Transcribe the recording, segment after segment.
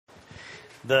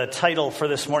The title for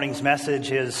this morning's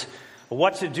message is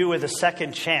What to Do with a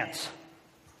Second Chance.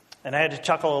 And I had to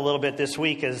chuckle a little bit this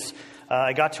week as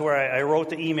I got to where I wrote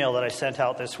the email that I sent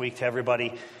out this week to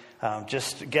everybody,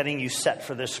 just getting you set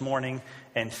for this morning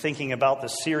and thinking about the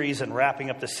series and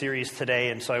wrapping up the series today.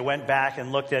 And so I went back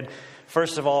and looked at,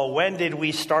 first of all, when did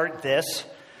we start this?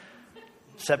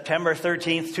 September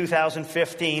 13th,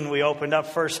 2015, we opened up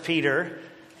 1 Peter.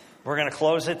 We're going to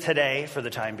close it today for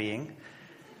the time being.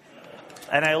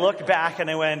 And I looked back and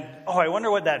I went, I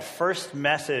wonder what that first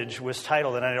message was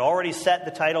titled. And I had already set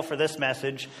the title for this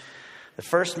message. The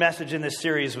first message in this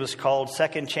series was called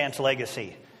Second Chance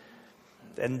Legacy.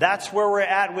 And that's where we're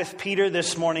at with Peter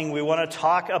this morning. We want to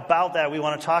talk about that. We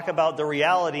want to talk about the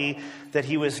reality that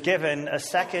he was given a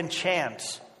second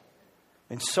chance.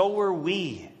 And so were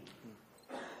we.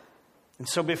 And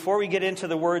so before we get into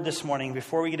the word this morning,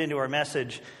 before we get into our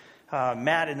message,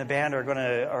 Matt and the band are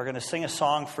going to sing a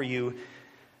song for you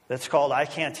that's called I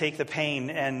Can't Take the Pain,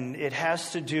 and it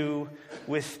has to do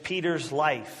with Peter's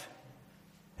life.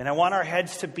 And I want our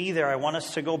heads to be there. I want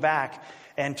us to go back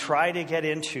and try to get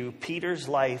into Peter's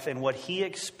life and what he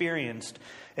experienced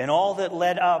and all that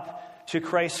led up to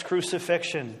Christ's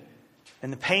crucifixion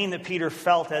and the pain that Peter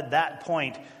felt at that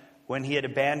point when he had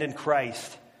abandoned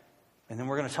Christ. And then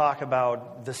we're going to talk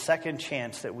about the second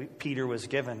chance that Peter was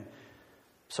given.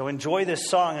 So enjoy this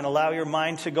song and allow your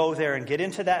mind to go there and get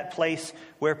into that place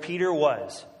where Peter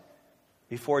was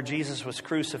before Jesus was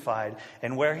crucified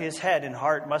and where his head and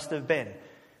heart must have been,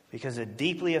 because it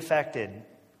deeply affected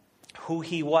who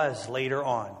he was later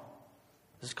on.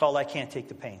 This is called I Can't Take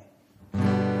the Pain.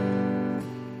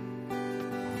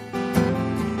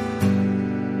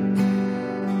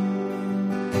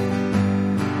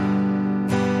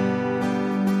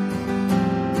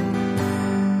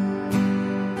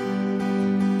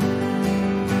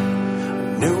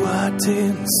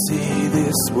 Didn't see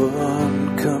this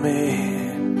one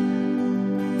coming.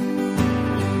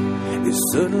 It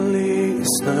suddenly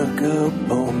snuck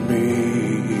up on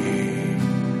me.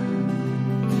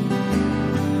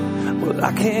 Well,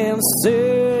 I can't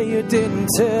say you didn't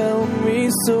tell me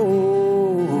so.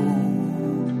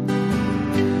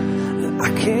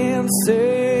 I can't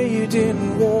say you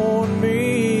didn't warn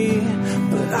me,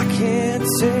 but I can't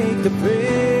take the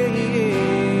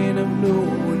pain of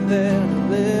knowing that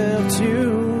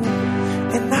you,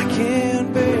 and I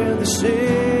can't bear the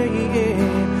shame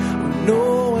of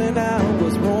knowing I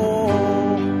was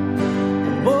wrong.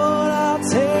 But I'll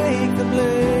take the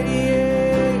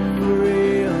blame for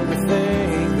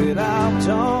everything that I've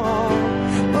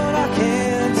done. But I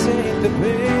can't take the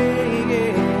pain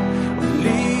of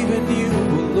leaving you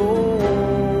alone,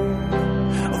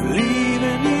 of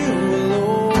leaving you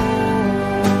alone.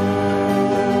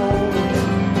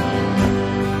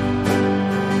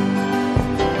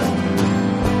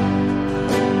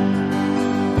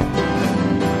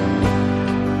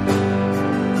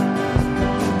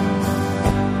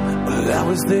 I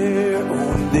was there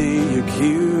when they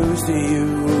accused you,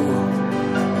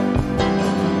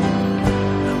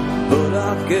 but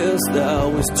I guess I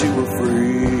was too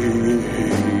afraid.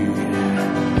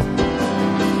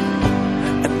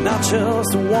 And not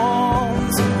just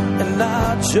once, and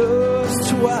not just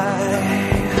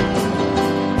twice,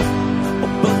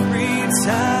 but 3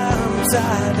 times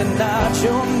I denied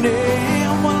your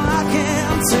name. Well, I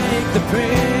can't take the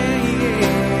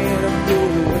pain of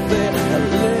knowing that I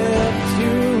left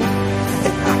you,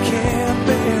 and I can't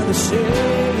bear the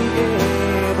shame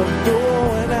of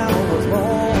knowing I was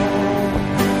wrong.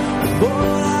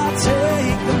 But I'll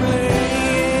take the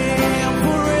blame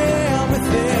for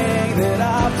everything that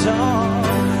I've done.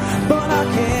 But I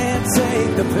can't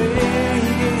take the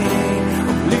pain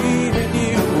of leaving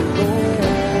you alone,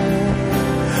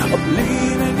 of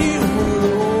leaving you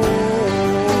alone.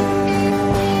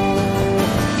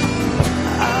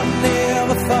 I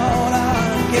never thought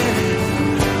I'd get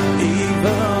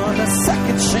even a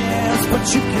second chance, but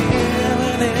you gave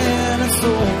in and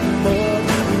so much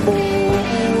more.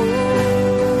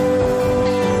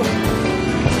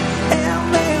 And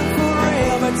then for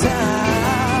every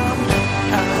time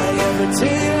I ever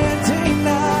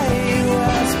deny you,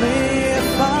 ask me if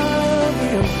I love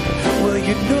you. Well,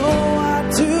 you know I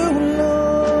do, Lord.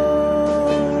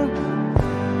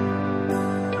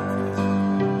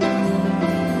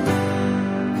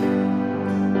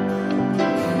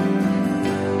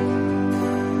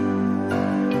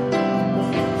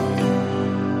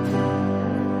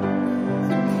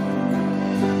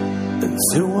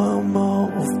 So I'm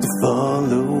off to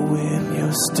follow in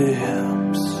your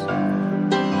steps.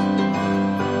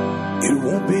 It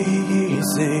won't be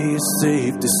easy,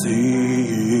 safe to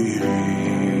see.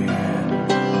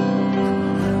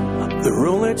 There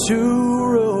are only two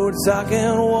roads I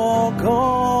can walk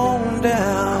on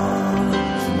down.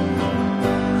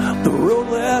 The road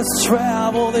less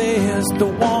traveled is the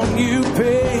one you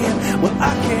pay. Well,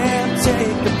 I can't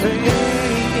take the pain,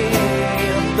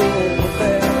 the road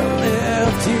that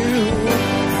left you.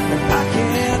 And I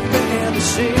can't bear the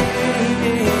shame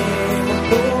of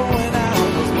knowing I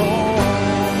was wrong.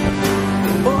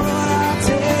 But I'll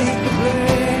take the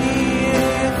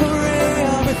blame for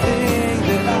everything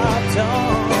that I've done.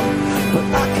 But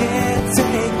I can't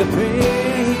take the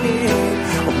pain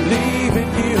of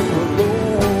leaving you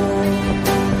alone.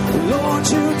 Lord,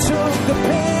 you took the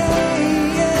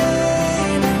pain,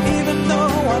 even though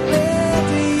I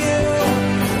left you.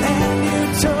 And you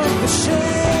took the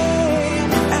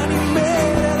shame, and you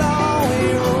made it all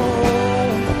your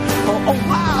own. Oh,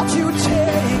 why'd you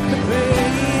take the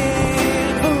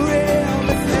pain for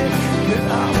everything that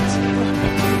I've done?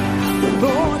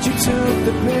 Lord, you took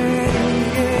the pain,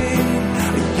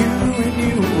 you and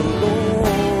you alone,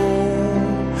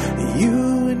 you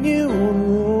and you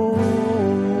alone,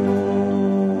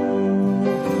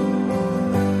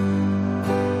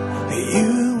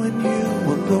 you and you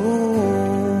alone.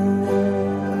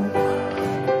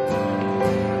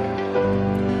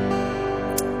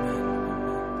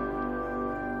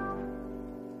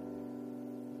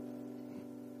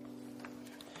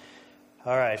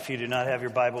 All right, if you do not have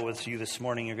your Bible with you this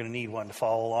morning, you're going to need one to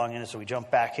follow along in as we jump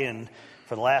back in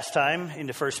for the last time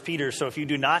into 1 Peter. So if you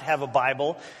do not have a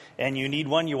Bible and you need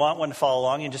one, you want one to follow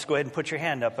along, and just go ahead and put your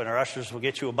hand up, and our ushers will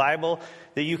get you a Bible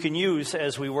that you can use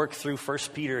as we work through 1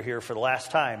 Peter here for the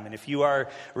last time. And if you are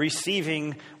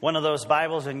receiving one of those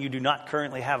Bibles and you do not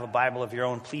currently have a Bible of your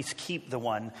own, please keep the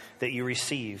one that you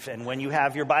receive. And when you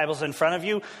have your Bibles in front of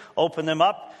you, open them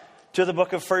up to the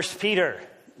book of 1 Peter.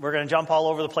 We're going to jump all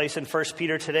over the place in 1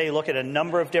 Peter today, look at a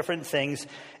number of different things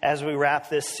as we wrap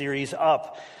this series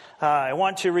up. I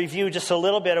want to review just a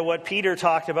little bit of what Peter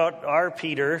talked about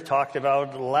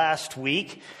last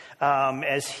week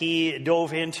as he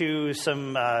dove into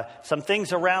some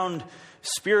things around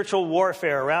spiritual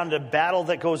warfare, around a battle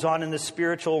that goes on in the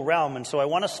spiritual realm. And so I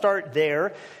want to start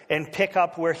there and pick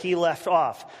up where he left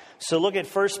off. So look at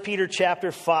 1 Peter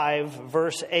chapter 5,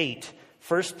 verse 8.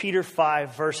 1 Peter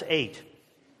 5, verse 8.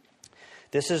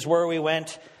 This is where we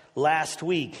went last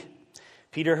week.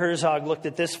 Peter Herzog looked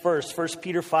at this verse, 1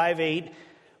 Peter 5:8,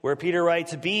 where Peter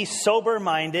writes, "Be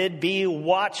sober-minded, be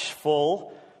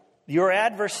watchful. Your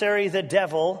adversary, the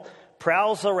devil,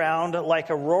 prowls around like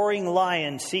a roaring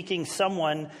lion seeking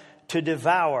someone to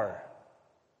devour."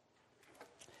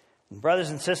 And brothers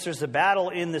and sisters, the battle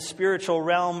in the spiritual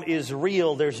realm is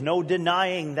real. There's no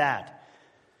denying that.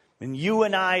 And you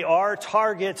and I are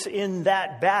targets in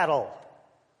that battle.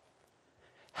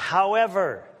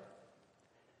 However,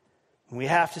 we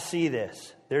have to see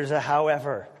this. There's a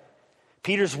however.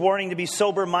 Peter's warning to be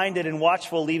sober-minded and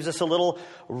watchful leaves us a little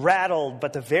rattled,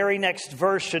 but the very next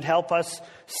verse should help us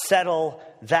settle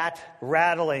that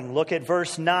rattling. Look at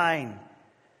verse 9.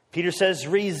 Peter says,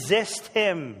 resist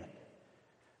him.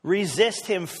 Resist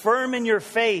him, firm in your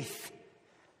faith,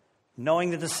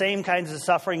 knowing that the same kinds of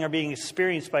suffering are being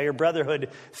experienced by your brotherhood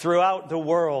throughout the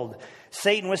world.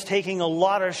 Satan was taking a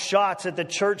lot of shots at the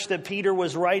church that Peter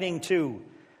was writing to.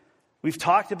 We've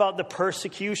talked about the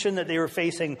persecution that they were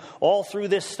facing all through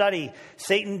this study.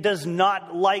 Satan does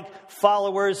not like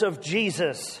followers of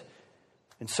Jesus.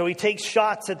 And so he takes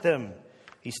shots at them.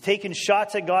 He's taken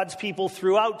shots at God's people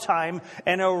throughout time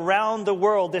and around the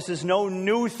world. This is no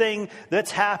new thing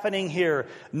that's happening here.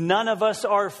 None of us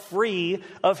are free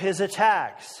of his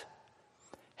attacks.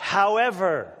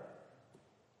 However,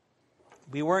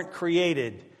 we weren't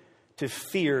created to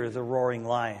fear the roaring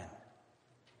lion.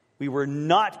 We were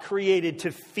not created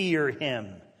to fear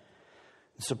him.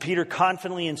 So Peter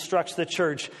confidently instructs the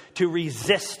church to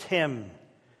resist him.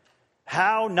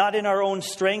 How? Not in our own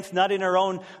strength, not in our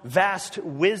own vast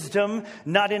wisdom,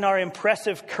 not in our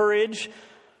impressive courage,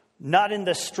 not in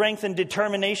the strength and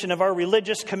determination of our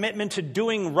religious commitment to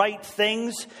doing right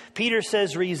things. Peter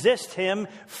says, resist him,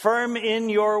 firm in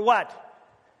your what?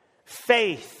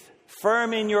 Faith.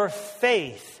 Firm in your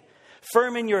faith.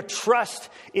 Firm in your trust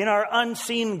in our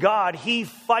unseen God. He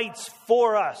fights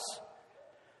for us.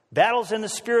 Battles in the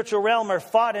spiritual realm are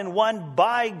fought and won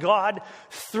by God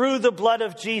through the blood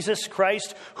of Jesus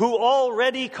Christ, who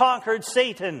already conquered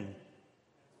Satan.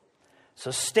 So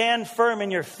stand firm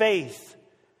in your faith.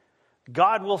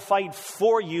 God will fight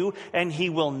for you, and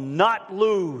he will not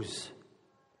lose.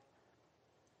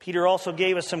 Peter also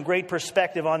gave us some great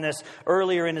perspective on this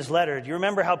earlier in his letter. Do you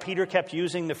remember how Peter kept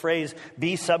using the phrase,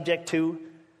 be subject to?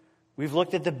 We've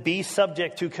looked at the be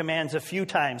subject to commands a few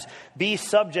times. Be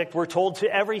subject, we're told,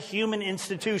 to every human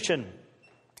institution.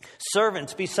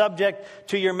 Servants, be subject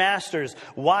to your masters.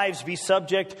 Wives, be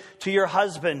subject to your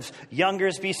husbands.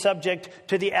 Youngers, be subject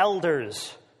to the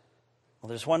elders. Well,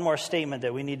 there's one more statement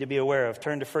that we need to be aware of.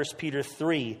 Turn to 1 Peter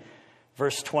 3,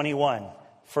 verse 21.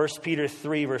 1 Peter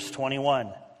 3, verse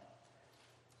 21.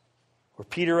 Where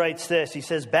Peter writes this. He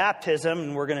says, baptism,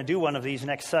 and we're going to do one of these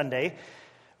next Sunday,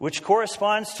 which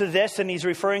corresponds to this, and he's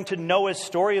referring to Noah's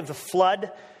story of the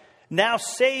flood, now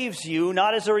saves you,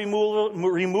 not as a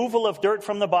removal of dirt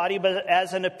from the body, but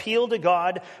as an appeal to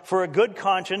God for a good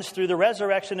conscience through the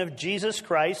resurrection of Jesus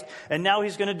Christ. And now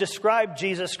he's going to describe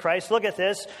Jesus Christ. Look at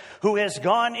this. Who has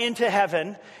gone into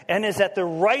heaven and is at the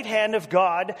right hand of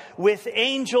God with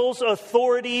angels,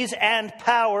 authorities, and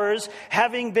powers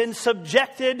having been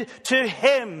subjected to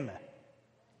him.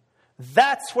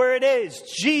 That's where it is.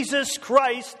 Jesus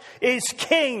Christ is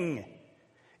King.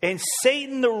 And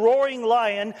Satan, the roaring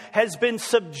lion, has been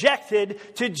subjected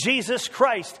to Jesus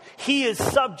Christ. He is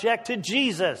subject to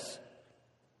Jesus.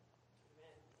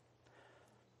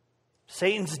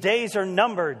 Satan's days are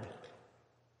numbered.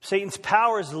 Satan's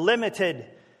power is limited.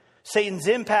 Satan's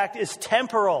impact is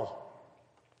temporal.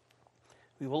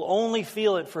 We will only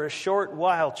feel it for a short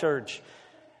while, church.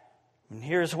 And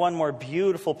here's one more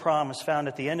beautiful promise found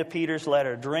at the end of Peter's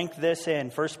letter. Drink this in.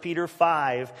 1 Peter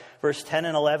 5, verse 10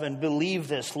 and 11. Believe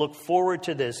this. Look forward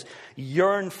to this.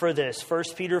 Yearn for this. 1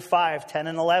 Peter 5, 10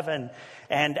 and 11.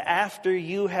 And after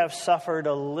you have suffered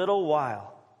a little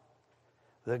while,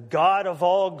 the God of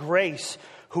all grace,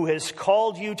 who has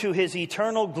called you to his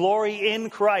eternal glory in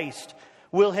Christ,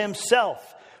 will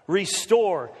himself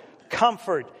restore,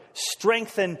 comfort,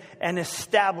 strengthen, and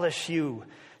establish you.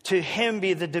 To him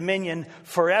be the dominion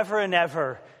forever and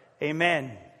ever.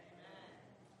 Amen.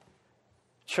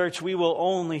 Church, we will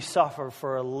only suffer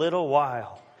for a little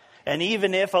while. And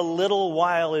even if a little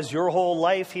while is your whole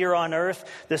life here on earth,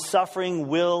 the suffering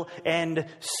will end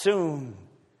soon.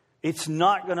 It's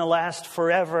not going to last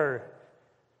forever.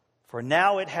 For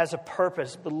now it has a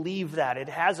purpose. Believe that. It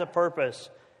has a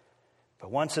purpose. But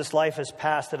once this life has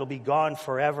passed, it'll be gone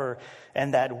forever.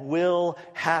 And that will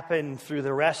happen through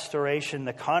the restoration,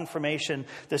 the confirmation,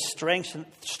 the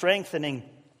strengthening,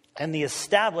 and the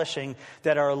establishing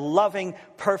that our loving,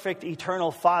 perfect,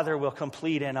 eternal Father will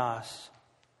complete in us.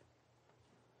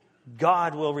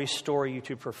 God will restore you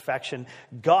to perfection.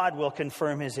 God will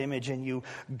confirm his image in you.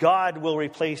 God will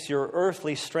replace your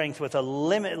earthly strength with a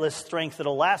limitless strength that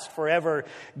will last forever.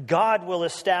 God will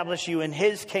establish you in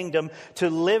his kingdom to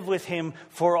live with him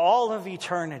for all of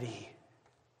eternity.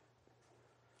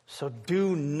 So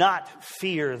do not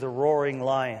fear the roaring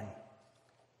lion.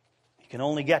 He can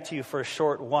only get to you for a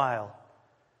short while.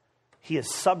 He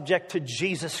is subject to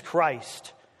Jesus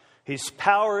Christ. His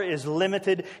power is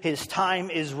limited. His time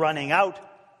is running out.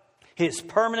 His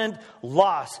permanent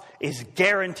loss is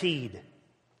guaranteed.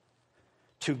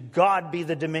 To God be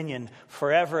the dominion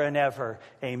forever and ever.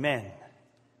 Amen.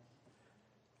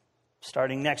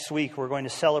 Starting next week, we're going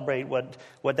to celebrate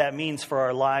what that means for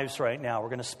our lives right now. We're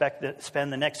going to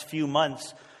spend the next few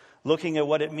months looking at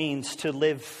what it means to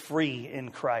live free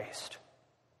in Christ.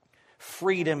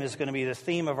 Freedom is going to be the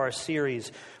theme of our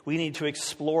series. We need to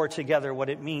explore together what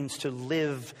it means to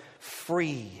live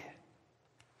free.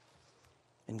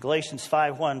 In Galatians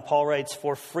 5:1, Paul writes,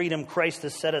 "For freedom Christ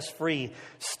has set us free.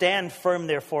 Stand firm,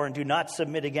 therefore, and do not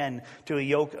submit again to a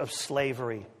yoke of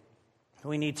slavery."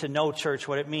 We need to know, church,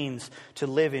 what it means to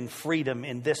live in freedom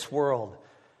in this world.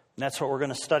 And that's what we're going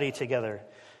to study together.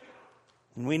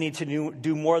 And we need to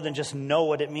do more than just know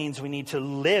what it means. We need to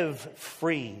live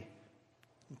free.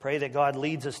 And pray that God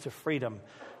leads us to freedom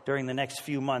during the next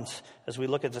few months as we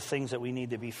look at the things that we need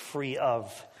to be free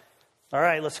of. All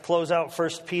right, let's close out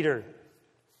 1 Peter.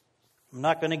 I'm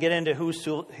not going to get into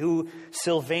who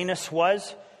Silvanus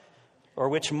was, or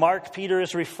which Mark Peter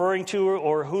is referring to,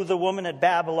 or who the woman at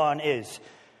Babylon is.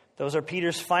 Those are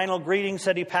Peter's final greetings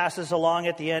that he passes along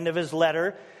at the end of his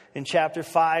letter in chapter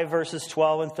 5, verses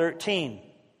 12 and 13.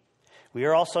 We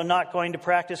are also not going to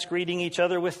practice greeting each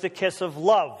other with the kiss of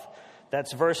love.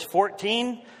 That's verse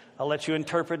 14. I'll let you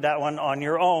interpret that one on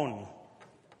your own.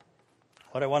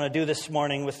 What I want to do this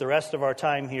morning with the rest of our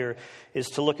time here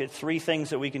is to look at 3 things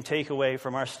that we can take away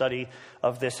from our study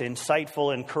of this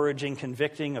insightful, encouraging,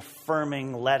 convicting,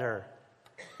 affirming letter.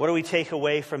 What do we take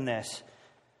away from this?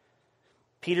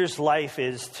 Peter's life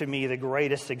is, to me, the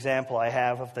greatest example I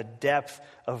have of the depth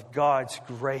of God's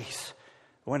grace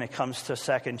when it comes to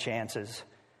second chances.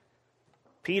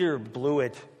 Peter blew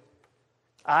it.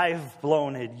 I've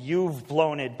blown it, you've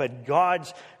blown it, but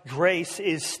God's grace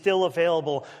is still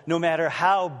available no matter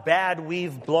how bad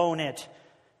we've blown it.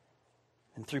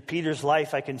 And through Peter's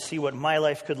life, I can see what my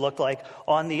life could look like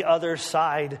on the other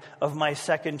side of my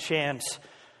second chance,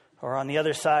 or on the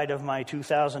other side of my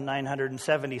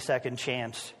 2,972nd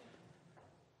chance.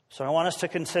 So I want us to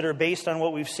consider, based on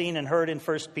what we've seen and heard in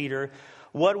 1 Peter,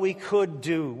 what we could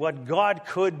do, what God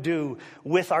could do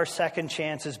with our second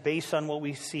chances based on what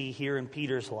we see here in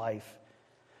Peter's life.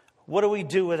 What do we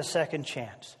do with a second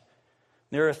chance?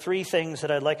 There are three things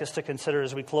that I'd like us to consider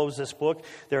as we close this book.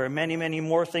 There are many, many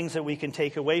more things that we can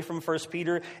take away from 1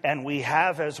 Peter, and we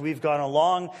have as we've gone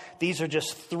along. These are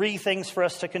just three things for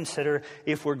us to consider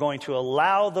if we're going to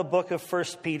allow the book of 1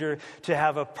 Peter to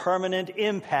have a permanent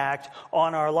impact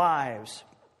on our lives.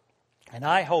 And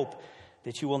I hope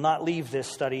that you will not leave this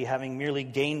study having merely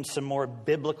gained some more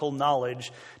biblical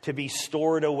knowledge to be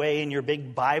stored away in your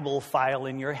big Bible file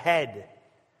in your head.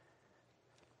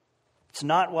 It's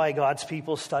not why God's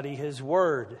people study His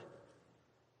Word.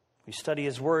 We study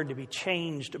His Word to be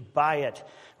changed by it.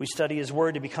 We study His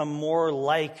Word to become more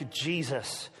like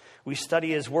Jesus. We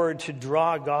study His Word to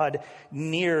draw God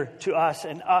near to us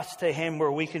and us to Him,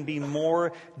 where we can be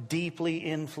more deeply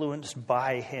influenced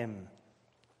by Him.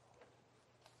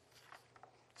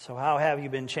 So how have you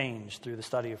been changed through the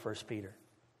study of 1 Peter?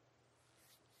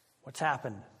 What's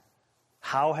happened?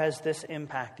 How has this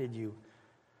impacted you?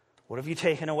 What have you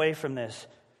taken away from this?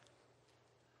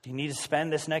 Do you need to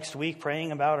spend this next week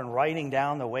praying about and writing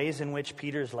down the ways in which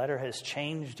Peter's letter has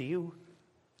changed you?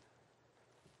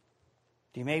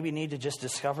 Do you maybe need to just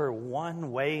discover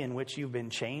one way in which you've been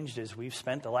changed as we've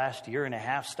spent the last year and a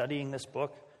half studying this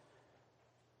book?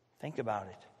 Think about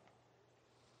it.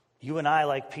 You and I,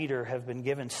 like Peter, have been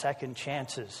given second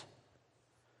chances.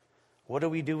 What do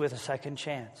we do with a second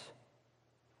chance?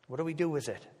 What do we do with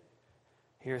it?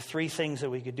 Here are three things that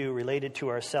we could do related to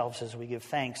ourselves as we give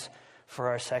thanks for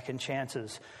our second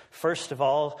chances. First of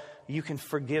all, you can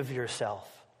forgive yourself.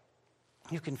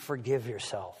 You can forgive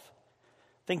yourself.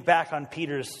 Think back on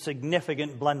Peter's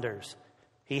significant blunders.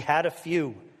 He had a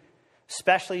few,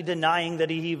 especially denying that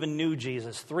he even knew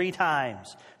Jesus 3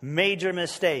 times. Major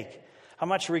mistake. How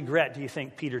much regret do you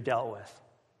think Peter dealt with?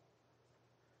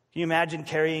 Can you imagine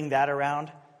carrying that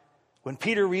around? When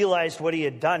Peter realized what he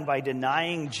had done by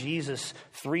denying Jesus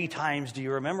 3 times, do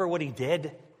you remember what he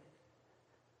did?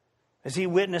 As he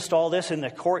witnessed all this in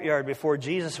the courtyard before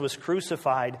Jesus was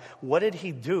crucified, what did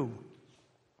he do?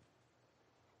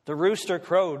 The rooster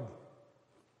crowed.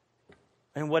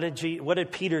 And what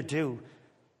did Peter do?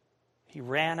 He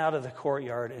ran out of the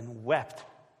courtyard and wept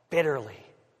bitterly.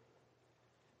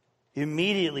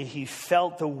 Immediately he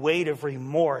felt the weight of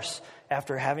remorse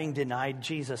after having denied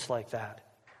Jesus like that.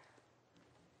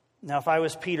 Now, if I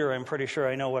was Peter, I'm pretty sure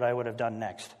I know what I would have done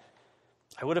next.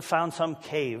 I would have found some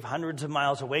cave hundreds of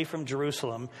miles away from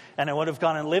Jerusalem, and I would have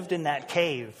gone and lived in that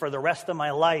cave for the rest of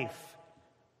my life.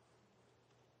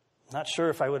 Not sure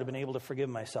if I would have been able to forgive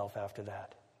myself after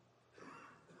that.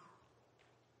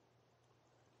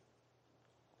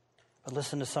 But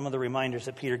listen to some of the reminders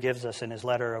that Peter gives us in his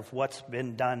letter of what's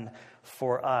been done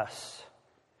for us.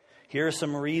 Here are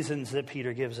some reasons that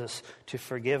Peter gives us to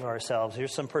forgive ourselves.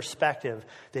 Here's some perspective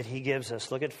that he gives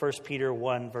us. Look at 1 Peter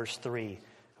 1, verse 3.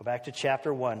 Go back to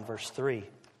chapter 1, verse 3.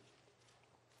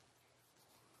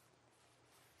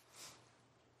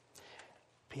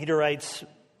 Peter writes,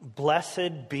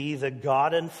 "Blessed be the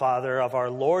God and Father of our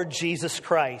Lord Jesus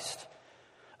Christ,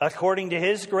 according to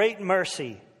His great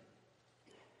mercy.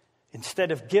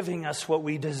 Instead of giving us what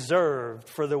we deserved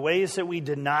for the ways that we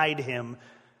denied Him,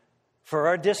 for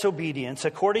our disobedience,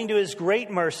 according to His great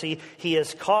mercy, He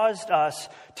has caused us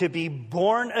to be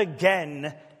born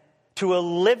again to a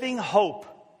living hope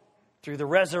through the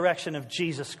resurrection of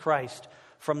Jesus Christ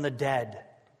from the dead."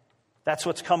 That's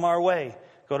what's come our way.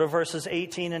 Go to verses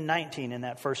 18 and 19 in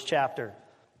that first chapter.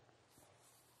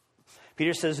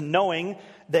 Peter says, "Knowing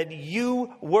that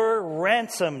you were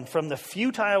ransomed from the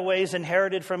futile ways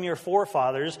inherited from your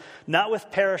forefathers, not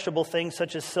with perishable things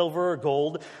such as silver or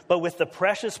gold, but with the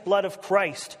precious blood of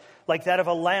Christ, like that of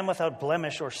a lamb without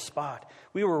blemish or spot."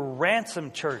 We were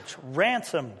ransomed, church,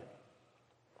 ransomed.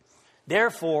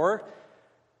 Therefore,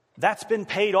 that's been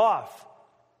paid off.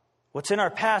 What's in our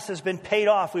past has been paid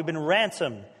off. We've been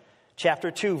ransomed.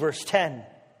 Chapter 2, verse 10.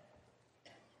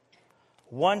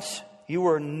 "Once you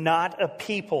were not a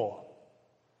people,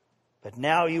 but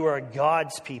now you are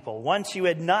God's people. Once you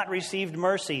had not received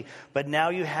mercy, but now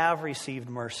you have received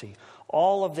mercy."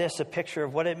 All of this a picture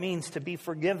of what it means to be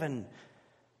forgiven.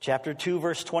 Chapter 2,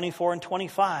 verse 24 and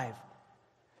 25.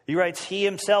 He writes, he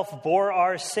himself bore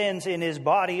our sins in his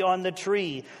body on the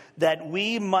tree, that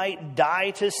we might die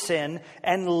to sin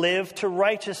and live to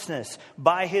righteousness.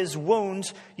 By his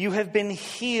wounds you have been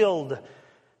healed,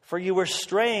 for you were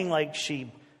straying like sheep,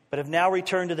 but have now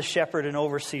returned to the shepherd and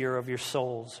overseer of your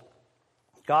souls.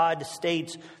 God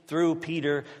states through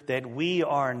Peter that we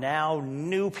are now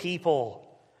new people.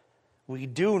 We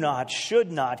do not,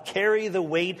 should not carry the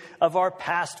weight of our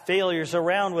past failures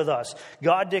around with us.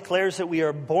 God declares that we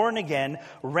are born again,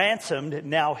 ransomed,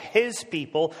 now his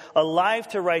people, alive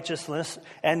to righteousness,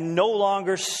 and no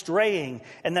longer straying.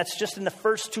 And that's just in the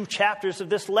first 2 chapters of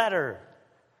this letter.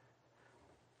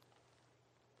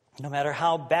 No matter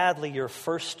how badly your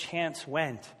first chance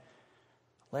went,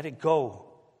 let it go.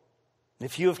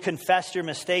 If you have confessed your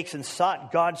mistakes and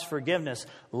sought God's forgiveness,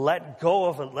 let go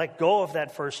of it. Let go of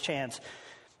that first chance.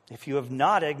 If you have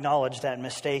not acknowledged that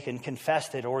mistake and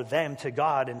confessed it or them to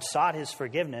God and sought his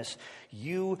forgiveness,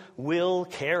 you will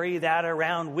carry that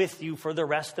around with you for the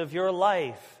rest of your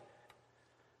life.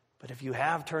 But if you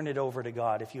have turned it over to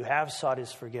God, if you have sought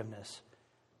his forgiveness,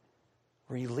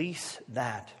 release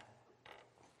that.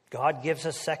 God gives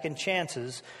us second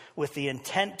chances with the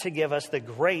intent to give us the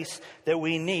grace that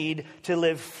we need to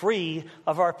live free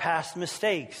of our past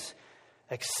mistakes.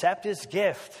 Accept his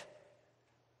gift.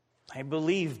 I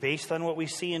believe, based on what we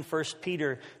see in 1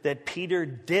 Peter, that Peter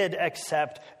did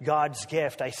accept God's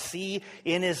gift. I see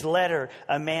in his letter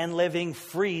a man living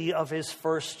free of his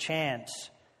first chance.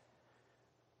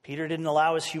 Peter didn't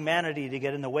allow his humanity to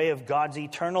get in the way of God's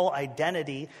eternal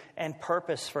identity and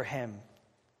purpose for him.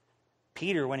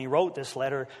 Peter, when he wrote this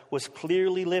letter, was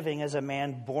clearly living as a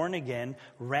man born again,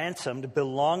 ransomed,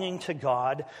 belonging to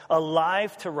God,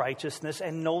 alive to righteousness,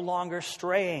 and no longer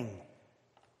straying.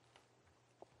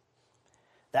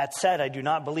 That said, I do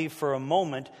not believe for a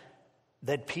moment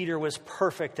that Peter was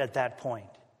perfect at that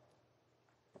point.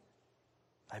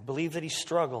 I believe that he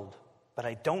struggled, but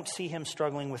I don't see him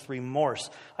struggling with remorse.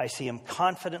 I see him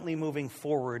confidently moving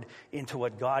forward into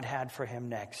what God had for him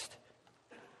next.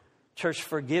 Church,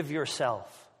 forgive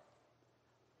yourself.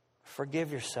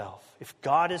 Forgive yourself. If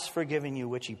God has forgiven you,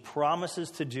 which he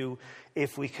promises to do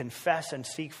if we confess and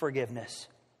seek forgiveness,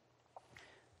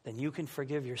 then you can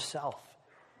forgive yourself.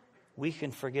 We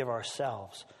can forgive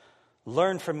ourselves.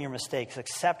 Learn from your mistakes.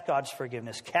 Accept God's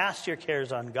forgiveness. Cast your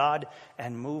cares on God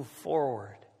and move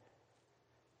forward.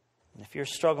 And if you're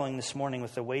struggling this morning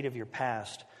with the weight of your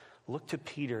past, look to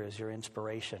Peter as your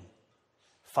inspiration.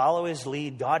 Follow his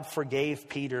lead. God forgave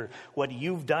Peter. What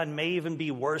you've done may even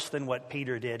be worse than what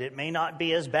Peter did. It may not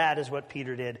be as bad as what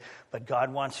Peter did, but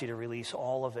God wants you to release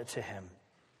all of it to him.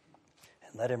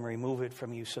 And let him remove it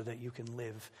from you so that you can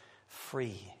live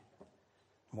free.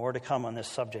 More to come on this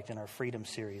subject in our Freedom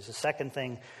series. The second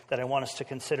thing that I want us to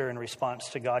consider in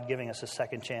response to God giving us a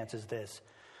second chance is this.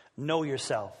 Know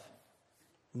yourself.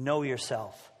 Know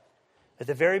yourself. At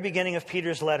the very beginning of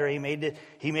Peter's letter, he made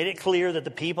it clear that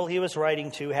the people he was writing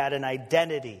to had an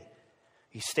identity.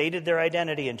 He stated their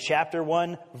identity in chapter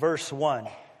 1, verse 1.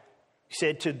 He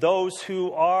said, to those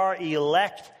who are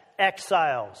elect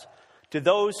exiles. To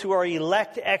those who are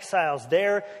elect exiles,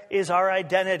 there is our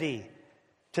identity.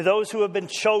 To those who have been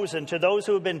chosen, to those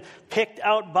who have been picked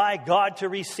out by God to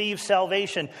receive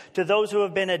salvation, to those who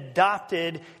have been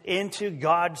adopted into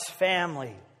God's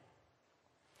family.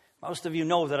 Most of you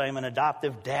know that I'm an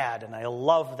adoptive dad, and I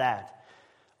love that.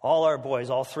 All our boys,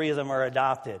 all 3 of them are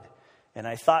adopted. And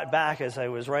I thought back as I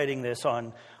was writing this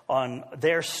on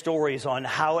their stories, on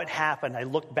how it happened. I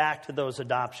looked back to those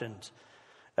adoptions.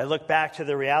 I looked back to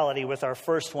the reality with our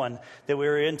first one, that we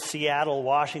were in Seattle,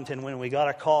 Washington, when we got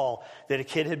a call that a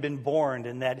kid had been born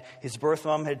and that his birth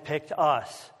mom had picked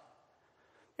us.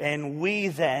 And we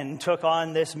then took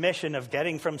on this mission of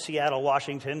getting from Seattle,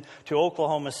 Washington to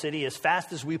Oklahoma City as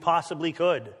fast as we possibly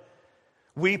could.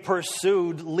 We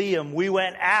pursued Liam. We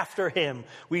went after him.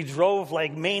 We drove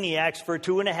like maniacs for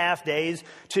 2.5 days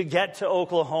to get to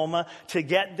Oklahoma, to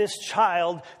get this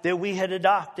child that we had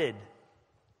adopted.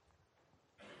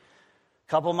 A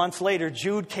couple months later,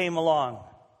 Jude came along.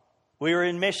 We were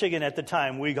in Michigan at the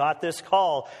time. We got this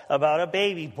call about a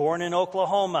baby born in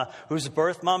Oklahoma whose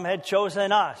birth mom had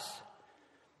chosen us.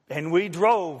 And we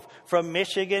drove from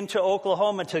Michigan to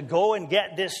Oklahoma to go and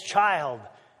get this child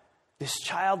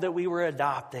that we were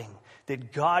adopting,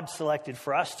 that God selected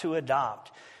for us to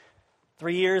adopt.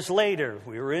 3 years later,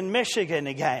 we were in Michigan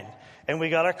again. And we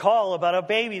got a call about a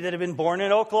baby that had been born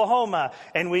in Oklahoma.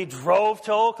 And we drove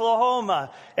to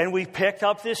Oklahoma. And we picked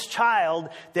up this child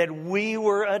that we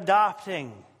were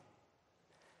adopting.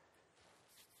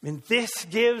 And this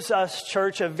gives us,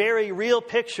 church, a very real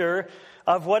picture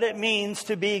of what it means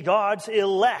to be God's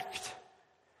elect.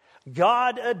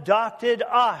 God adopted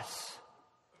us.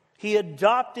 He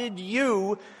adopted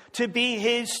you to be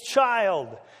His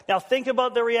child. Now think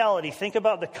about the reality. Think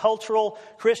about the cultural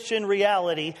Christian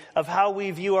reality of how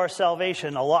we view our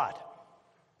salvation a lot.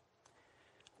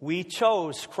 We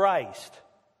chose Christ.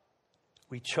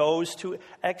 We chose to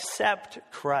accept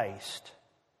Christ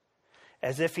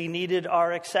as if He needed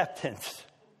our acceptance.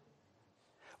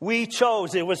 We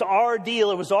chose. It was our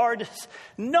deal. It was our...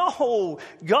 No!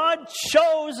 God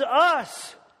chose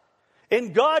us.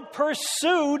 And God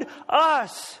pursued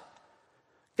us.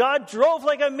 God drove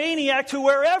like a maniac to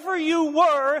wherever you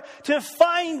were to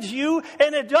find you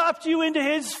and adopt you into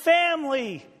His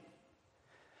family.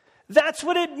 That's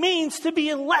what it means to be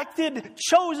elected,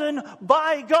 chosen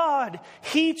by God.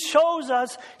 He chose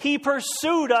us. He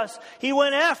pursued us. He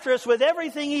went after us with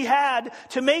everything He had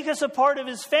to make us a part of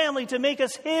His family, to make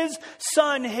us His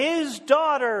son, His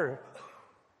daughter.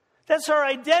 That's our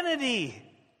identity.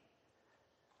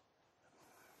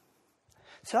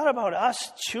 It's not about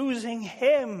us choosing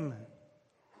Him.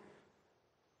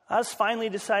 Us finally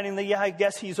deciding that, yeah, I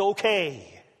guess He's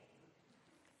okay.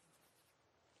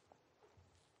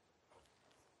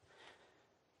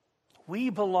 We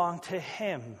belong to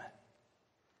Him.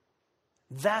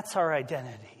 That's our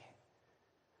identity.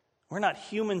 We're not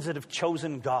humans that have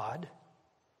chosen God.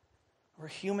 We're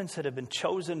humans that have been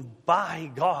chosen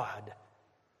by God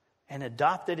and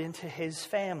adopted into His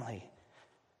family.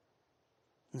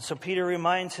 And so Peter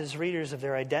reminds his readers of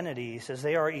their identity. He says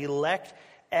they are elect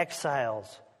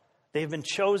exiles. They've been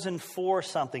chosen for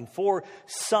something, for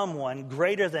someone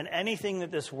greater than anything that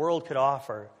this world could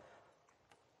offer.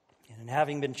 And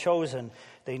having been chosen,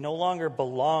 they no longer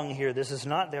belong here. This is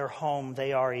not their home.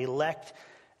 They are elect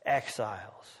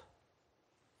exiles.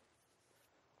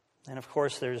 And of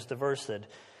course, there's the verse that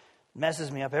messes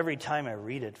me up every time I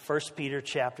read it. 1 Peter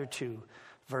chapter 2,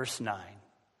 verse 9.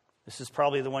 This is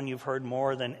probably the one you've heard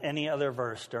more than any other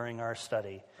verse during our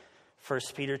study. 1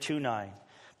 Peter 2:9.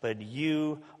 But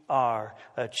you are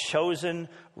a chosen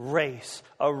race,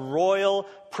 a royal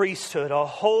priesthood, a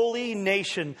holy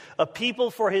nation, a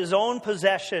people for His own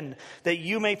possession, that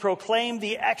you may proclaim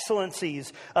the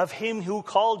excellencies of Him who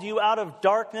called you out of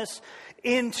darkness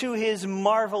into His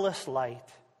marvelous light.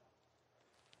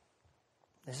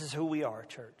 This is who we are,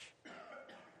 church.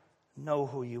 Know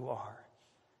who you are.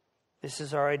 This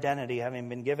is our identity, having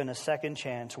been given a second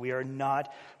chance. We are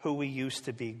not who we used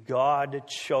to be. God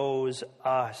chose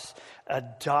us,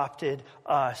 adopted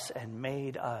us, and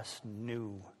made us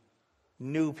new.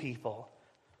 New people.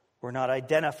 We're not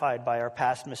identified by our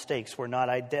past mistakes. We're not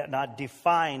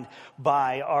defined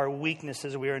by our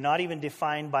weaknesses. We are not even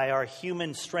defined by our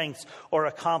human strengths or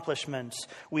accomplishments.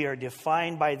 We are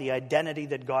defined by the identity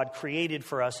that God created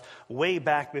for us way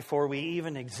back before we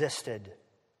even existed.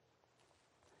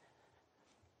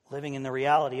 Living in the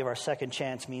reality of our second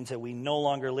chance means that we no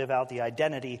longer live out the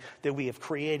identity that we have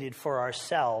created for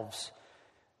ourselves.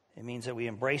 It means that we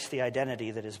embrace the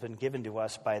identity that has been given to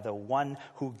us by the one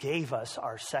who gave us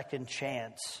our second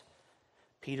chance.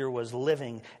 Peter was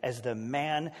living as the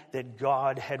man that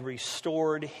God had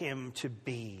restored him to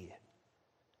be.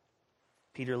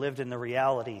 Peter lived in the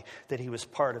reality that he was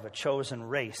part of a chosen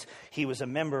race. He was a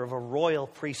member of a royal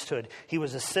priesthood. He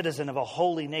was a citizen of a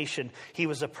holy nation. He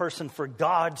was a person for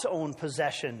God's own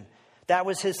possession. That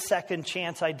was his second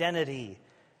chance identity.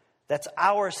 That's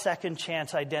our second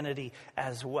chance identity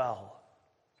as well.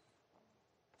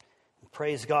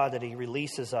 Praise God that He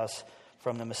releases us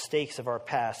from the mistakes of our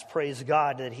past. Praise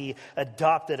God that He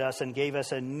adopted us and gave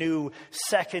us a new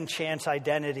second chance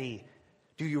identity.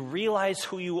 Do you realize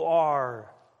who you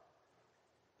are?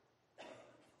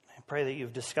 I pray that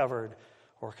you've discovered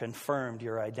or confirmed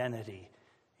your identity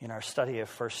in our study of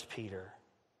 1 Peter.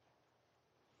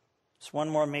 It's one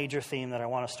more major theme that I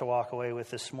want us to walk away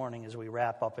with this morning as we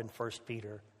wrap up in 1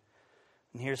 Peter.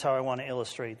 And here's how I want to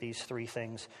illustrate these three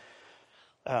things.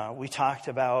 We talked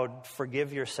about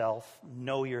forgive yourself,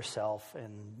 know yourself,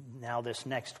 and now this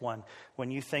next one.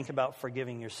 When you think about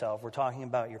forgiving yourself, we're talking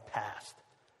about your past.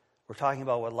 We're talking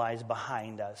about what lies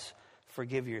behind us.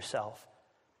 Forgive yourself.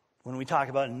 When we talk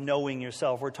about knowing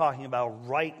yourself, we're talking about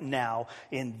right now,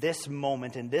 in this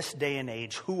moment, in this day and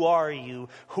age. Who are you?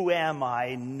 Who am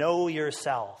I? Know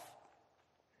yourself.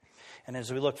 And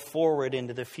as we look forward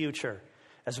into the future,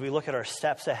 as we look at our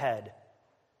steps ahead,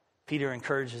 Peter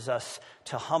encourages us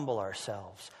to humble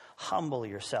ourselves. Humble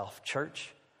yourself,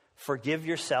 church. Forgive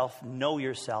yourself, know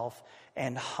yourself,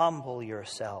 and humble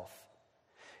yourself.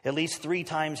 At least 3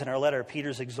 times in our letter,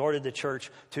 Peter's exhorted the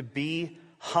church to be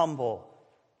humble.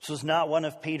 This was not one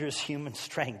of Peter's human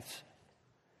strengths.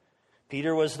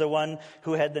 Peter was the one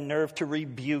who had the nerve to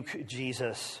rebuke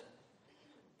Jesus.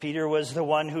 Peter was the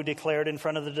one who declared in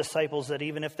front of the disciples that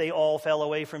even if they all fell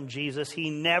away from Jesus, he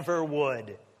never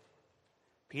would.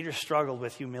 Peter struggled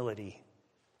with humility.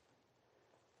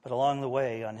 But along the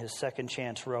way, on his second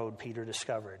chance road, Peter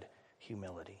discovered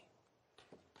humility.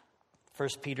 1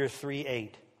 Peter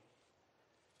 3:8.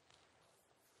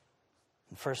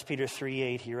 In 1 Peter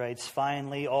 3:8, he writes,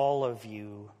 "Finally, all of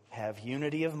you have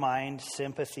unity of mind,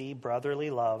 sympathy, brotherly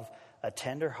love, a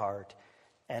tender heart,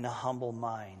 and a humble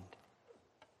mind."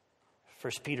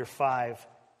 1 Peter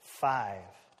 5:5.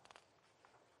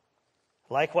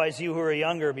 "Likewise, you who are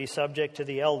younger, be subject to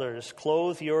the elders.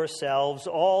 Clothe yourselves,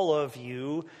 all of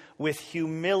you, with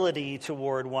humility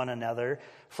toward one another.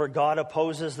 For God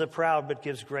opposes the proud, but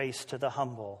gives grace to the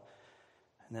humble."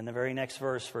 And then the very next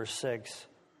verse, verse 6.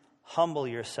 "Humble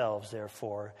yourselves,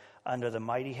 therefore, under the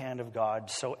mighty hand of God,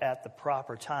 so at the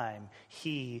proper time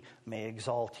he may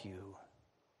exalt you."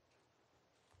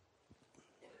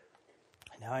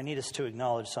 Now I need us to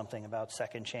acknowledge something about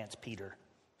second chance Peter.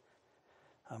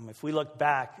 If we look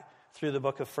back through the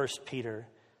book of 1 Peter,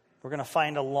 we're going to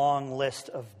find a long list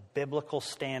of biblical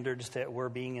standards that we're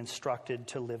being instructed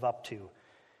to live up to.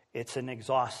 It's an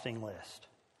exhausting list.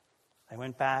 I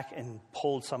went back and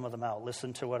pulled some of them out.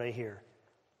 Listen to what I hear.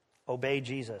 Obey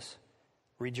Jesus.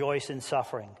 Rejoice in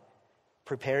suffering.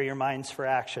 Prepare your minds for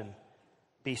action.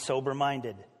 Be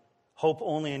sober-minded. Hope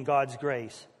only in God's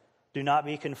grace. Do not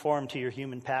be conformed to your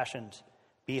human passions.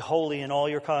 Be holy in all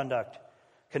your conduct.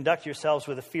 Conduct yourselves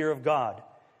with the fear of God.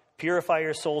 Purify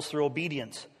your souls through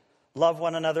obedience. Love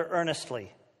one another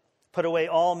earnestly. Put away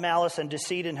all malice and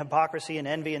deceit and hypocrisy and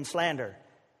envy and slander.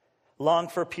 Long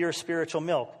for pure spiritual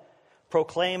milk.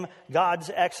 Proclaim God's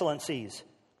excellencies.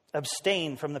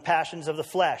 Abstain from the passions of the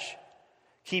flesh.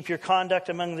 Keep your conduct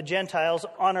among the Gentiles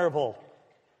honorable.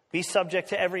 Be subject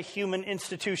to every human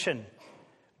institution.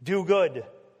 Do good.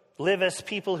 Live as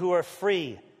people who are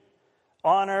free.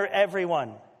 Honor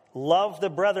everyone. Love the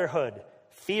brotherhood.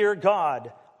 Fear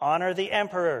God. Honor the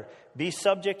emperor. Be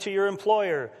subject to your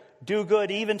employer. Do good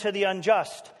even to the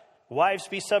unjust. Wives,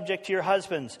 be subject to your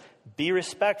husbands. Be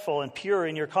respectful and pure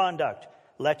in your conduct.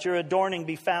 Let your adorning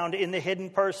be found in the hidden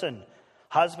person.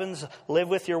 Husbands, live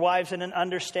with your wives in an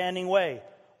understanding way.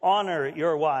 Honor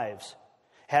your wives.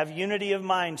 Have unity of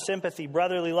mind, sympathy,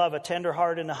 brotherly love, a tender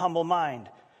heart, and a humble mind.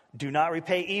 Do not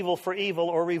repay evil for evil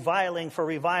or reviling for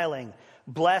reviling.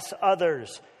 Bless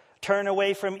others. Turn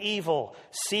away from evil.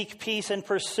 Seek peace and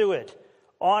pursue it.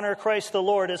 Honor Christ the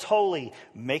Lord as holy.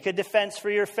 Make a defense for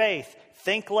your faith.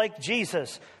 Think like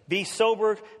Jesus. Be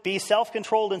sober, be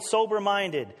self-controlled and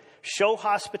sober-minded. Show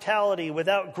hospitality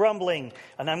without grumbling.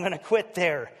 And I'm going to quit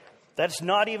there. That's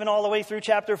not even all the way through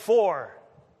chapter 4.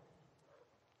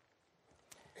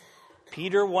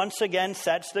 Peter once again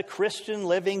sets the Christian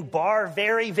living bar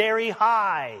very, very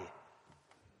high.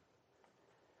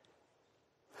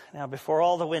 Now, before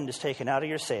all the wind is taken out of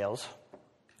your sails,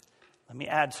 let me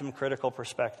add some critical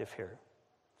perspective here.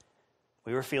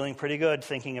 We were feeling pretty good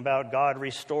thinking about God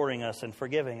restoring us and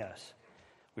forgiving us.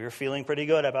 We were feeling pretty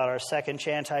good about our second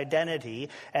chance identity,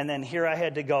 and then here I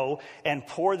had to go and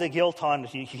pour the guilt on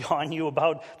you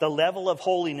about the level of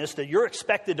holiness that you're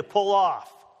expected to pull off.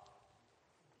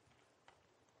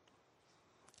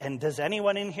 And does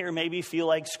anyone in here maybe feel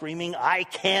like screaming, "I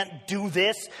can't do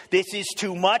this. This is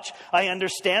too much. I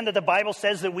understand that the Bible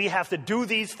says that we have to do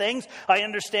these things. I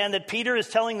understand that Peter is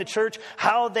telling the church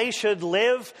how they should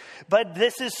live, but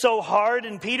this is so hard,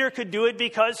 and Peter could do it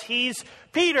because he's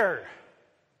Peter."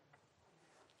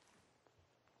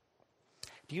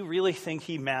 Do you really think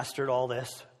he mastered all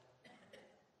this?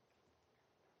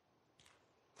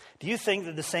 Do you think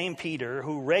that the same Peter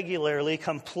who regularly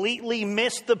completely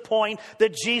missed the point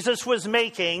that Jesus was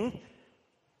making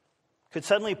could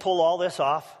suddenly pull all this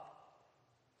off?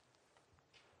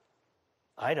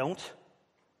 I don't.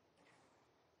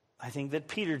 I think that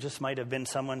Peter just might have been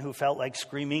someone who felt like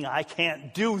screaming, "I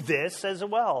can't do this," as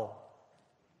well.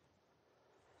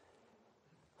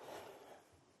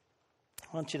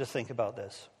 I want you to think about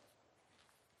this.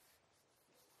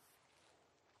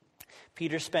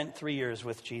 Peter spent 3 years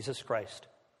with Jesus Christ,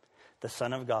 the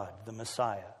Son of God, the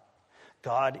Messiah,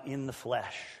 God in the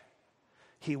flesh.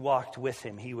 He walked with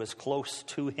him. He was close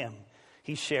to him.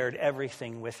 He shared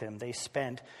everything with him. They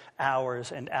spent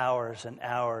hours and hours and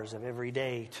hours of every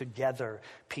day together.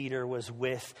 Peter was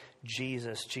with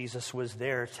Jesus. Jesus was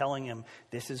there telling him,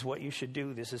 "This is what you should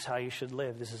do. This is how you should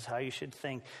live. This is how you should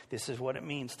think. This is what it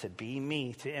means to be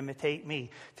me, to imitate me,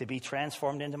 to be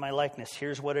transformed into my likeness.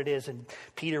 Here's what it is." And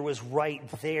Peter was right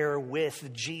there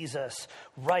with Jesus,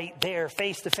 right there,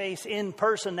 face to face, in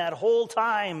person that whole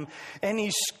time. And he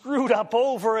screwed up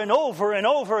over and over and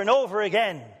over and over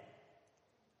again.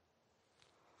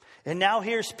 And now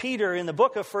here's Peter in the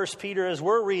book of 1 Peter as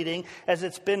we're reading, as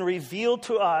it's been revealed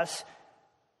to us.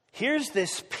 Here's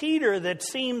this Peter that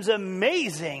seems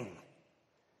amazing.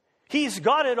 He's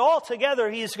got it all together.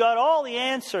 He's got all the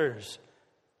answers.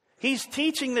 He's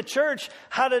teaching the church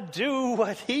how to do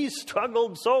what he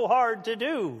struggled so hard to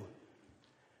do.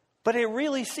 But it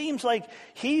really seems like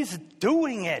he's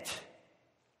doing it.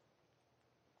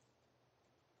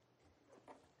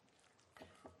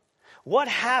 What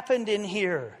happened in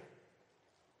here?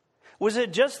 Was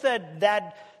it just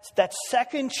that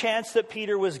second chance that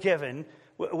Peter was given?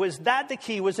 Was that the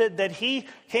key? Was it that he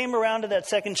came around to that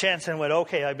second chance and went,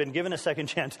 okay, I've been given a second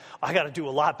chance. I got to do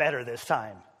a lot better this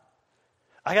time.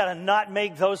 I got to not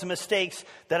make those mistakes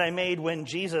that I made when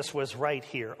Jesus was right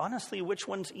here. Honestly, which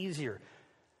one's easier?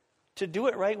 To do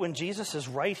it right when Jesus is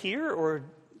right here, or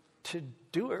to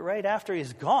do it right after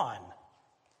he's gone?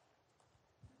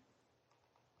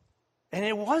 And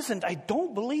it wasn't, I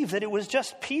don't believe that it was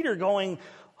just Peter going,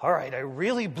 all right, I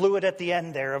really blew it at the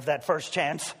end there of that first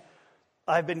chance.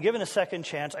 I've been given a second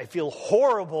chance. I feel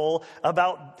horrible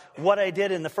about what I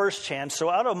did in the first chance. So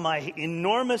out of my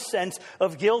enormous sense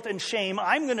of guilt and shame,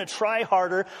 I'm going to try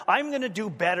harder. I'm going to do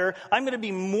better. I'm going to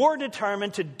be more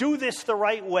determined to do this the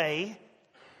right way.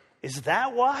 Is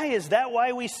that why? Is that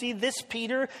why we see this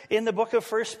Peter in the book of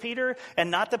 1 Peter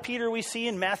and not the Peter we see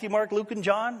in Matthew, Mark, Luke, and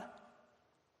John?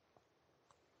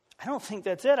 I don't think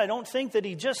that's it. I don't think that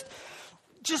he just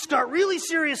got really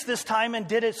serious this time and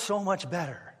did it so much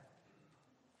better.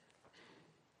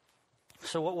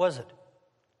 So what was it?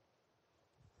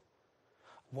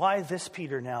 Why this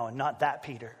Peter now and not that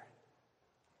Peter?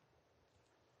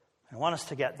 I want us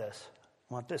to get this.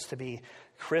 I want this to be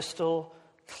crystal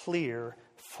clear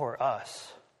for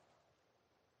us.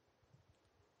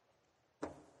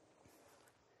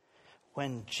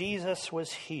 When Jesus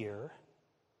was here,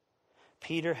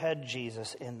 Peter had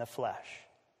Jesus in the flesh.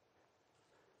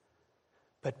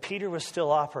 But Peter was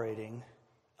still operating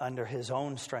under his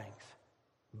own strength,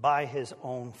 by his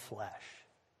own flesh.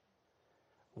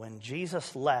 When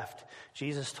Jesus left,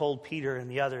 Jesus told Peter and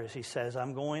the others, he says,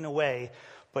 I'm going away,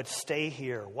 but stay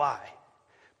here. Why?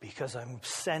 Because I'm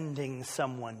sending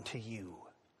someone to you.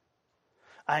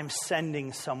 I'm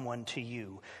sending someone to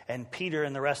you. And Peter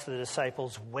and the rest of the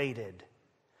disciples waited.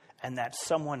 And that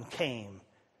someone came.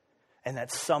 And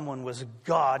that someone was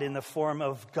God in the form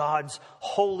of God's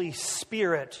Holy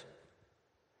Spirit.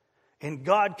 And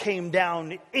God came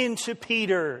down into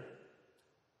Peter.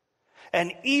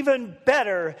 And even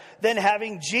better than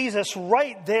having Jesus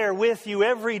right there with you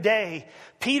every day,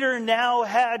 Peter now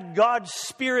had God's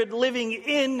Spirit living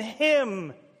in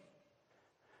him.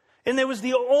 And it was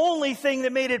the only thing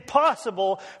that made it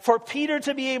possible for Peter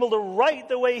to be able to write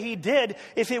the way he did,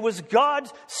 if it was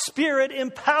God's Spirit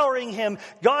empowering him,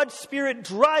 God's Spirit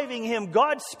driving him,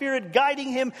 God's Spirit guiding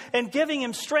him and giving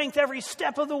him strength every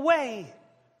step of the way.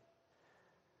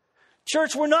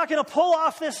 Church, we're not going to pull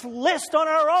off this list on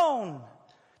our own.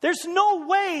 There's no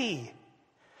way.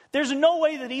 There's no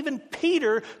way that even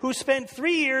Peter, who spent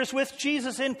 3 years with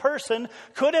Jesus in person,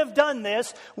 could have done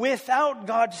this without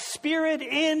God's Spirit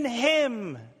in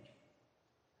him.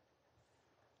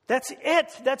 That's it.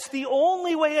 That's the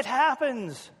only way it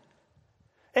happens.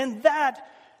 And that,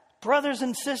 brothers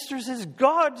and sisters, is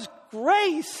God's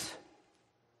grace.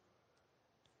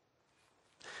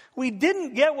 We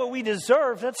didn't get what we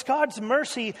deserved. That's God's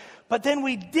mercy. But then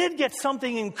we did get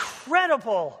something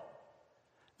incredible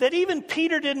that even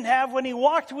Peter didn't have when he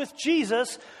walked with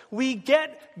Jesus. We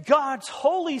get God's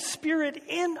Holy Spirit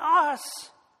in us.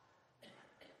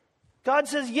 God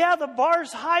says, yeah, the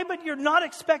bar's high, but you're not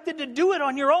expected to do it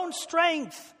on your own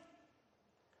strength.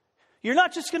 You're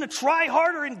not just going to try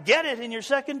harder and get it in your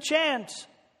second chance.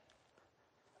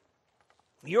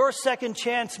 Your second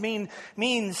chance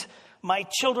means, my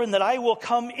children, that I will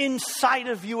come inside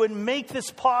of you and make this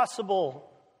possible.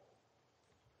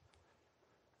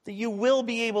 That you will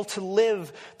be able to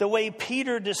live the way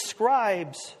Peter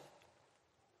describes.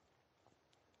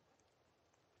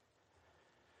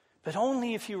 But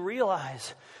only if you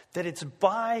realize that it's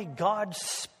by God's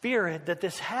Spirit that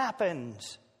this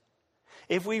happens.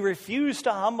 If we refuse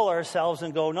to humble ourselves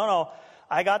and go, no,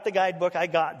 I got the guidebook, I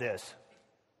got this.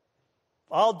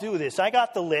 I'll do this. I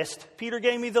got the list. Peter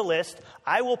gave me the list.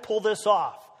 I will pull this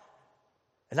off.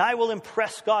 And I will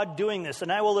impress God doing this.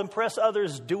 And I will impress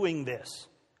others doing this.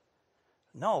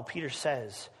 No, Peter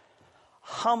says,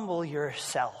 humble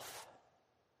yourself.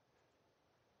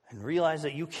 And realize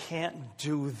that you can't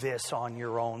do this on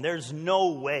your own. There's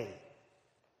no way.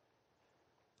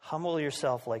 Humble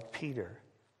yourself like Peter.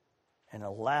 And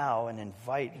allow and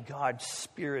invite God's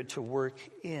Spirit to work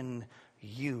in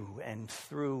you and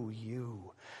through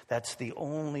you. That's the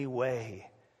only way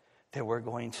that we're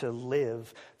going to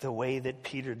live the way that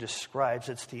Peter describes.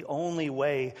 It's the only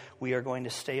way we are going to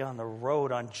stay on the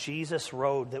road, on Jesus'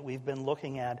 road that we've been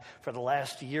looking at for the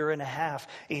last year and a half.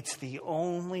 It's the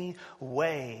only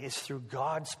way is through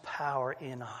God's power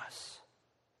in us.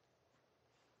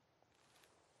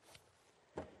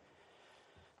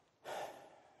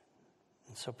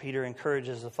 And so Peter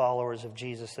encourages the followers of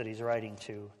Jesus that he's writing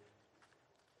to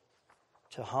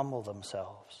humble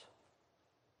themselves.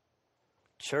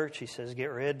 Church, he says,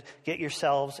 get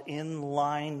yourselves in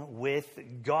line with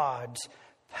God's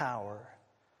power.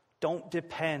 Don't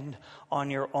depend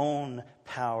on your own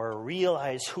power.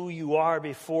 Realize who you are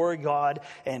before God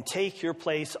and take your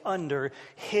place under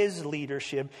His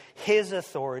leadership, His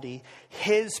authority,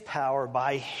 His power.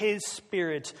 By His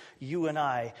Spirit, you and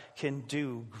I can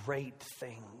do great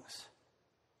things.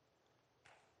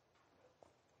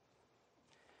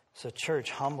 So, church,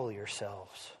 humble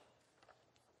yourselves.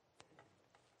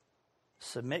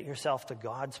 Submit yourself to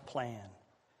God's plan.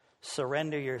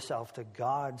 Surrender yourself to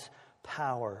God's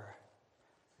power.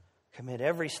 Commit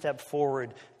every step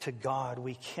forward to God.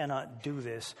 We cannot do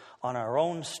this on our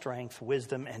own strength,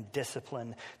 wisdom, and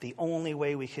discipline. The only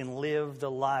way we can live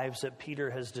the lives that Peter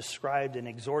has described and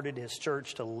exhorted his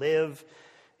church to live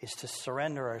is to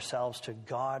surrender ourselves to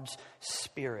God's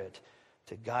Spirit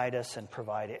to guide us and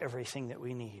provide everything that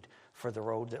we need for the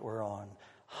road that we're on.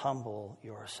 Humble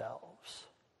yourselves.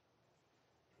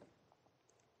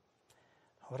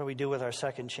 What do we do with our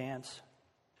second chance?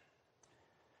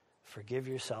 Forgive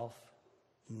yourself,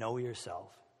 know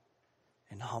yourself,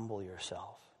 and humble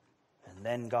yourself. And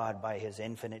then God, by His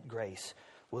infinite grace,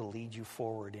 will lead you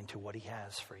forward into what He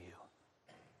has for you.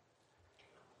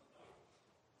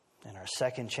 And our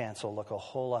second chance will look a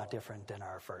whole lot different than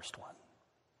our first one.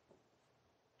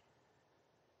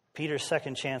 Peter's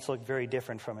second chance looked very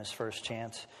different from his first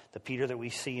chance. The Peter that we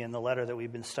see in the letter that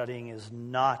we've been studying is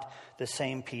not the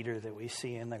same Peter that we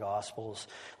see in the Gospels.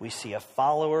 We see a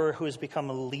follower who has become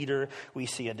a leader. We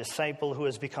see a disciple who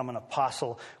has become an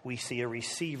apostle. We see a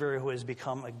receiver who has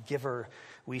become a giver.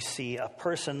 We see a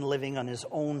person living on his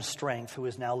own strength who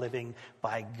is now living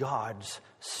by God's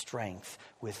strength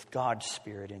with God's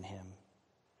Spirit in him.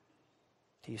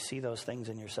 Do you see those things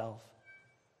in yourself?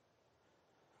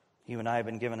 You and I have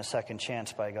been given a second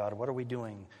chance by God. What are we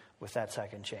doing with that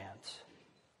second chance?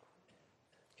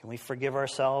 Can we forgive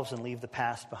ourselves and leave the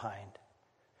past behind?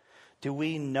 Do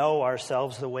we know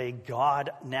ourselves the way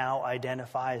God now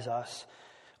identifies us?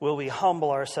 Will we humble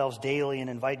ourselves daily and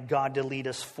invite God to lead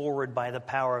us forward by the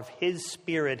power of His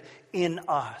Spirit in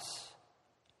us?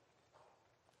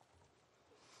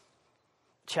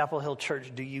 Chapel Hill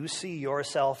Church, do you see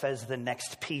yourself as the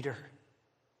next Peter?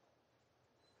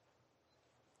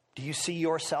 Do you see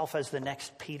yourself as the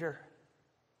next Peter?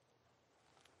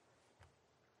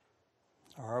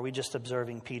 Or are we just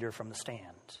observing Peter from the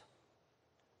stands?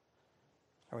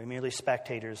 Are we merely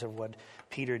spectators of what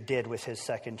Peter did with his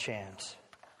second chance?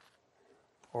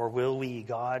 Or will we,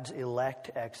 God's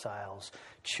elect exiles,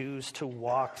 choose to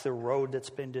walk the road that's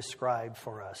been described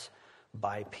for us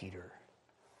by Peter?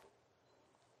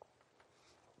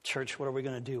 Church, what are we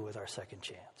going to do with our second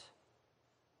chance?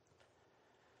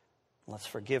 Let's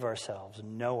forgive ourselves,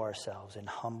 know ourselves, and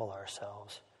humble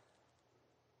ourselves.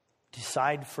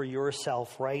 Decide for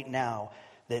yourself right now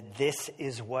that this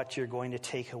is what you're going to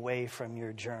take away from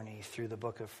your journey through the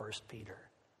book of 1 Peter.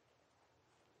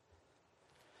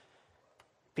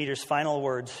 Peter's final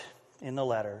words in the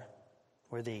letter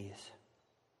were these: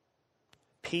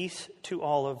 peace to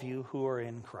all of you who are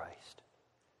in Christ.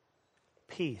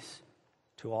 Peace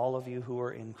to all of you who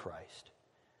are in Christ.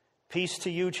 Peace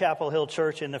to you, Chapel Hill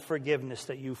Church, in the forgiveness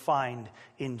that you find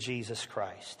in Jesus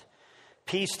Christ.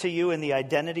 Peace to you in the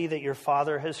identity that your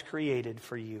Father has created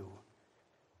for you.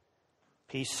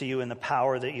 Peace to you in the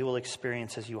power that you will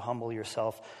experience as you humble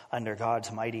yourself under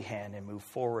God's mighty hand and move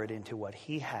forward into what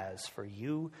He has for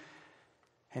you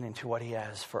and into what He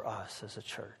has for us as a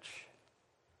church.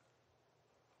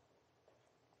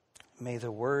 May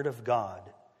the Word of God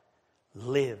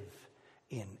live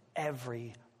in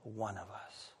every one of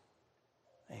us.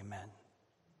 Amen.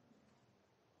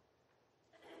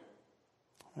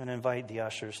 I'm going to invite the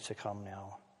ushers to come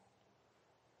now.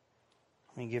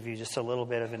 Let me give you just a little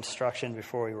bit of instruction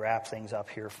before we wrap things up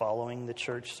here. Following the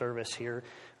church service here,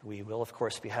 we will, of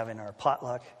course, be having our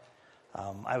potluck.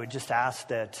 I would just ask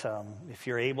that if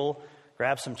you're able,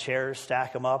 grab some chairs,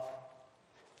 stack them up.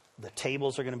 The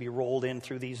tables are going to be rolled in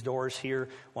through these doors here.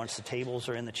 Once the tables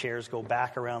are in, the chairs go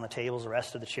back around the tables. The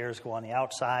rest of the chairs go on the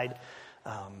outside.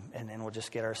 And then we'll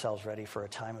just get ourselves ready for a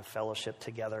time of fellowship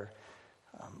together.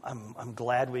 I'm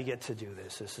glad we get to do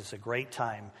this. This is a great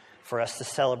time for us to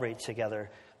celebrate together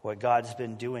what God's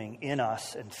been doing in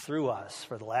us and through us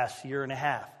for the last year and a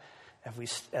half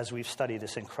as we've studied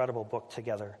this incredible book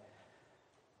together.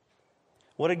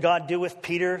 What did God do with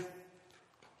Peter?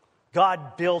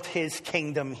 God built his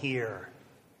kingdom here.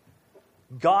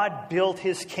 God built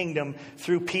his kingdom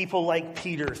through people like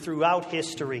Peter throughout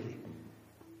history.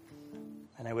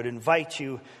 And I would invite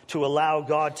you to allow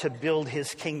God to build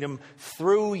his kingdom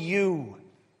through you.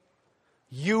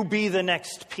 You be the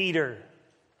next Peter.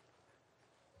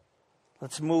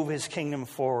 Let's move his kingdom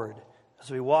forward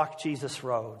as we walk Jesus'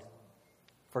 road.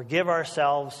 Forgive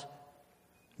ourselves,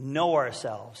 know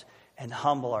ourselves, and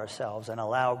humble ourselves, and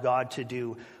allow God to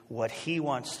do what he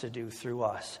wants to do through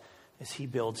us as he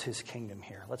builds his kingdom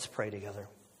here. Let's pray together.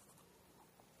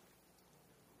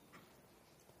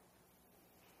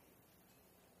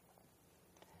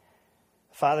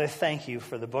 Father, thank you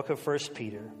for the book of 1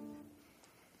 Peter.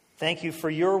 Thank you for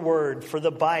your word, for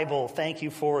the Bible. Thank you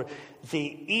for the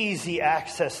easy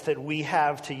access that we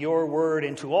have to your word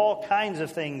and to all kinds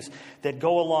of things that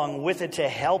go along with it to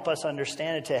help us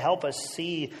understand it, to help us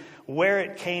see where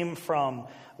it came from,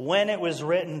 when it was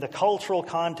written, the cultural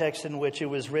context in which it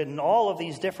was written, all of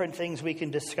these different things we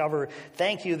can discover.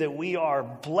 Thank you that we are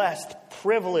blessed,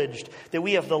 privileged, that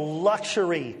we have the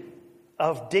luxury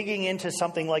of digging into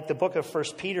something like the book of 1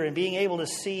 Peter and being able to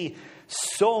see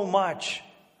so much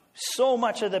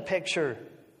of the picture.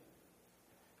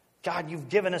 God, you've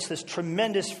given us this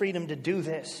tremendous freedom to do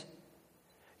this.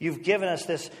 You've given us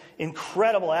this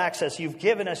incredible access. You've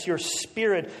given us your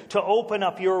Spirit to open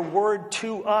up your word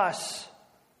to us.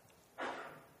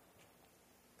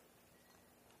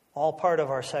 All part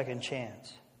of our second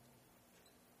chance.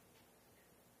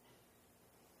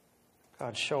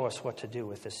 God, show us what to do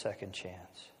with this second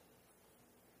chance.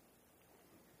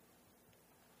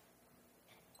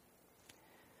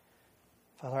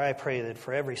 Father, I pray that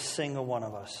for every single one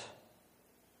of us,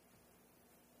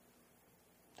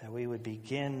 that we would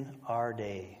begin our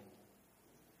day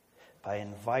by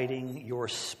inviting your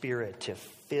Spirit to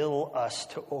fill us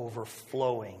to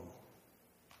overflowing,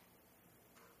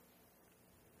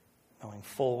 knowing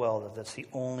full well that that's the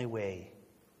only way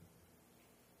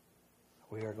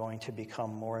we are going to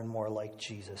become more and more like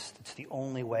Jesus. It's the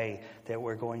only way that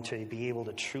we're going to be able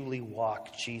to truly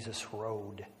walk Jesus'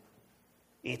 road.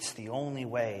 It's the only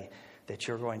way that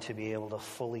you're going to be able to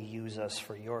fully use us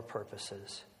for your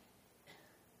purposes.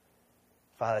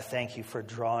 Father, thank you for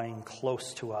drawing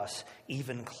close to us,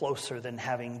 even closer than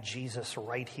having Jesus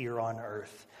right here on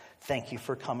earth. Thank you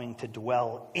for coming to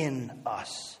dwell in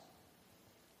us.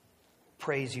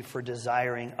 Praise you for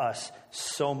desiring us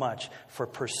so much, for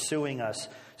pursuing us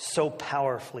so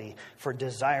powerfully, for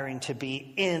desiring to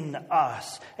be in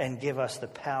us and give us the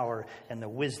power and the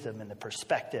wisdom and the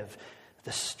perspective,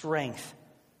 the strength,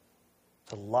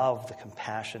 the love, the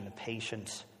compassion, the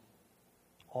patience,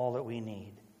 all that we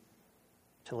need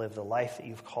to live the life that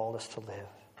you've called us to live.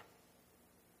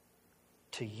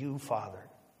 To you, Father,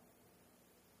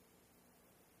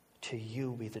 to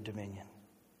you be the dominion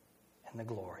and the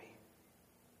glory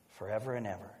forever and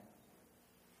ever.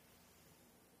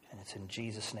 And it's in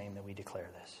Jesus' name that we declare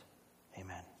this.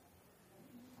 Amen.